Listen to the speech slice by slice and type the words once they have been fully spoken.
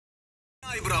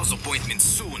eyebrows appointment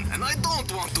soon, and I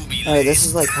don't want to be late. Alright, this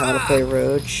is like how to play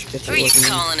Roach. If Who are you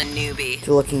calling a newbie? If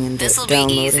you're looking into This'll be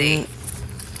downloading easy. it.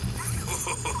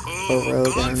 Or Rogue,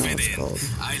 I don't know what it's called.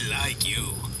 I like you.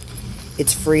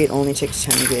 It's free, it only takes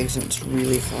 10 gigs, and it's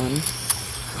really fun.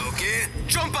 Okay,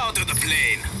 jump out of the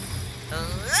plane.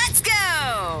 Let's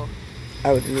go!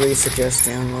 I would really suggest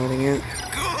downloading it.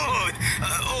 Good.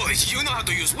 Oh, you know how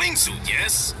to use wingsuit,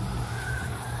 yes?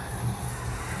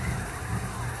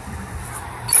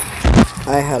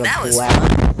 I had a That was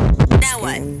blast. Now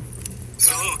what?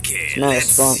 Okay, It's not a let's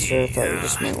sponsor, see. I thought you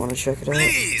just might want to check it out.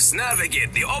 Please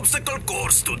navigate the obstacle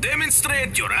course to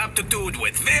demonstrate your aptitude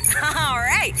with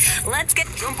Alright, let's get...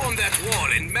 Jump on that wall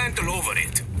and mantle over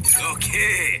it.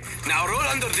 Okay, now roll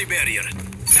under the barrier.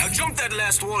 Now jump that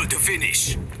last wall to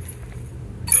finish.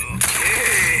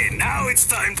 Okay, now it's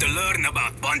time to learn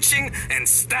about punching and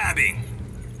stabbing.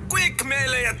 Quick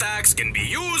melee attacks can be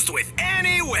used with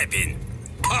any weapon.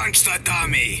 Punch the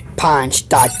dummy. Punch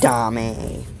the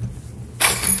dummy.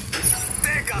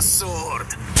 Take a sword.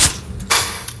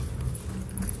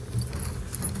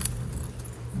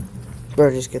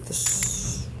 Bro, just get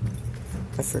this.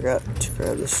 I forgot to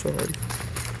grab the sword.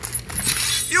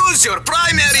 Use your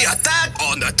primary attack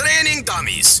on the training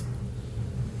dummies.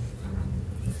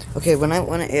 Okay, when I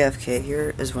went AFK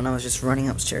here is when I was just running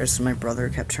upstairs, so my brother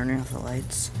kept turning off the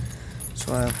lights.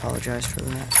 So I apologize for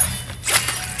that.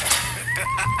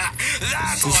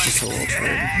 That He's just a little one. turd.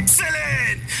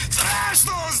 Excellent. Thrash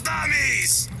those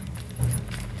dummies.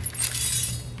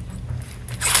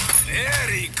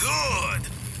 Very good.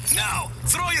 Now,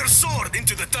 throw your sword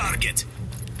into the target.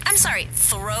 I'm sorry,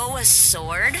 throw a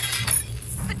sword?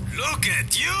 Look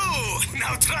at you.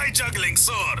 Now try juggling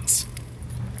swords.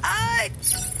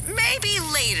 Maybe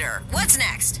later. What's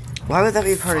next? Why would that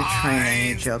be part of Fine.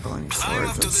 training, juggling Climb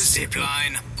up swords? to the That's zip stupid.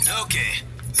 line. Okay,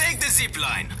 take the zip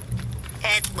line.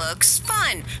 It looks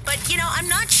fun, but you know, I'm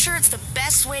not sure it's the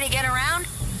best way to get around.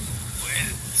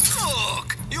 Well,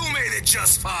 look, you made it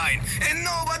just fine, and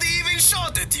nobody even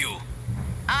shot at you.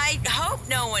 I hope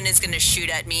no one is gonna shoot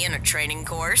at me in a training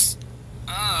course.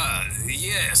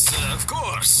 Yes, of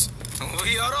course.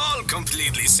 We are all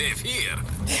completely safe here.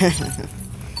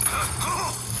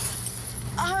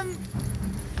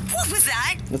 What was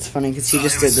that? That's funny because he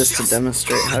just did this to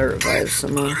demonstrate how to revive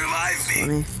someone. Revive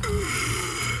me.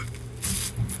 Funny.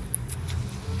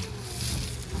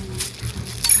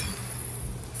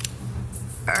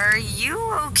 Are you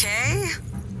okay?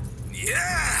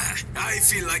 Yeah, I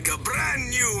feel like a brand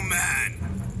new man.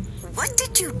 What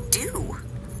did you do?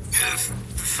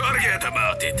 Forget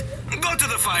about it. Go to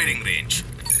the firing range.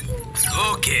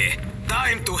 Okay,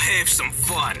 time to have some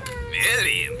fun.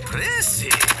 Very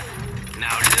impressive. Now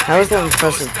How is that light up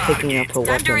impressive those picking up a targets.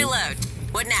 Time to weapon? reload.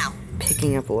 What now?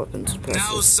 Picking up a weapon's Now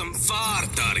impressive. some far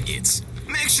targets.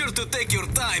 Make sure to take your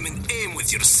time and aim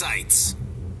with your sights.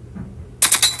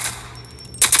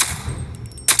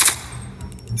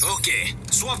 Okay,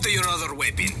 swap to your other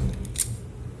weapon.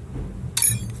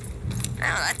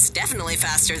 Oh, that's definitely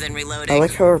faster than reloading. I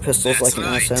like how her pistol's That's like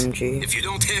an right. SMG. If you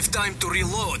don't have time to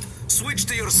reload, switch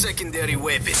to your secondary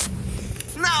weapon.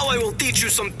 Now I will teach you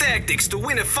some tactics to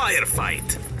win a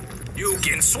firefight. You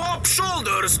can swap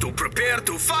shoulders to prepare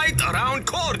to fight around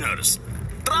corners.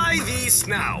 Try these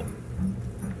now.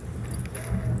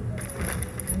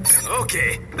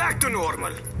 Okay, back to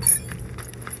normal.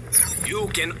 You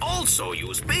can also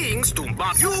use pings to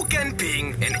mark. You can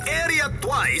ping an area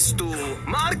twice to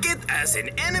mark it as an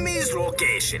enemy's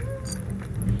location.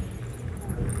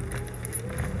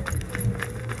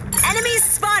 Enemies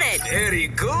spotted! Very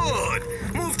good.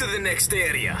 Move to the next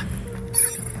area.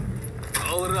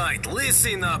 All right,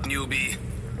 listen up, newbie.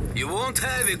 You won't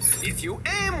have it. If you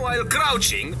aim while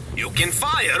crouching, you can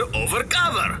fire over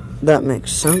cover. That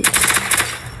makes sense.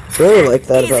 I really like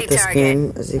that Easy about this target.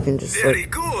 game, is you can just Very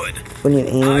like, good. when you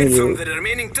aim, Hide from you, the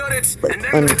remaining turrets like, and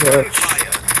then return uncrouch.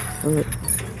 fire.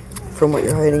 from what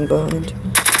you're hiding behind.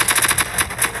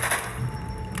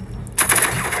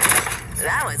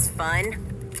 That was fun.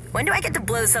 When do I get to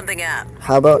blow something up?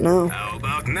 How about now? How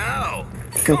about now?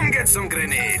 Come get some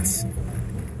grenades.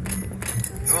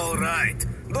 All right.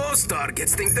 Those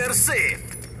targets think they're safe.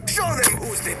 Show them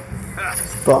who's the...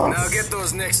 Boss. Now get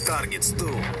those next targets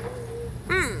too.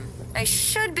 I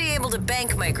should be able to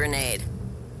bank my grenade.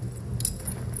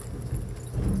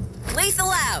 Lethal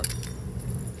out!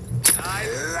 I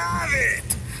love it!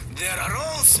 There are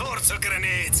all sorts of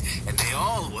grenades, and they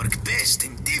all work best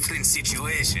in different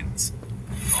situations.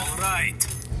 All right,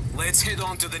 let's head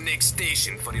on to the next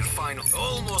station for your final.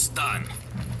 Almost done.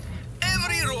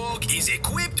 Every rogue is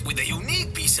equipped with a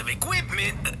unique piece of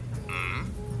equipment.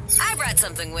 I brought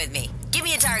something with me. Give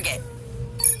me a target.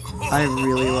 I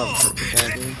really love Perfect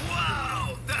Daddy.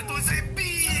 Wow, that was a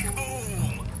big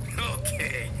boom.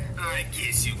 Okay, I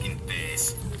guess you can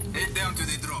pass. Head down to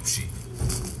the dropship.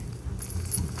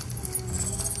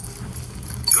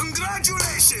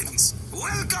 Congratulations!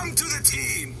 Welcome to the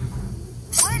team.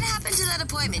 What happened to that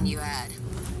appointment you had?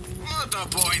 What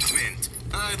appointment?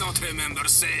 I don't remember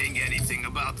saying anything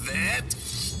about that.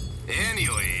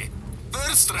 Anyway,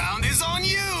 first round is on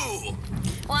you!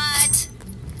 What?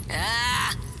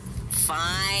 Ah,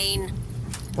 fine.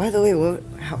 By the way,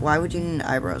 why would you need an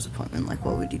eyebrows appointment? Like,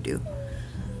 what would you do?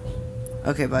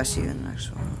 Okay, bye. See you in the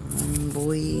next one,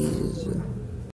 boys.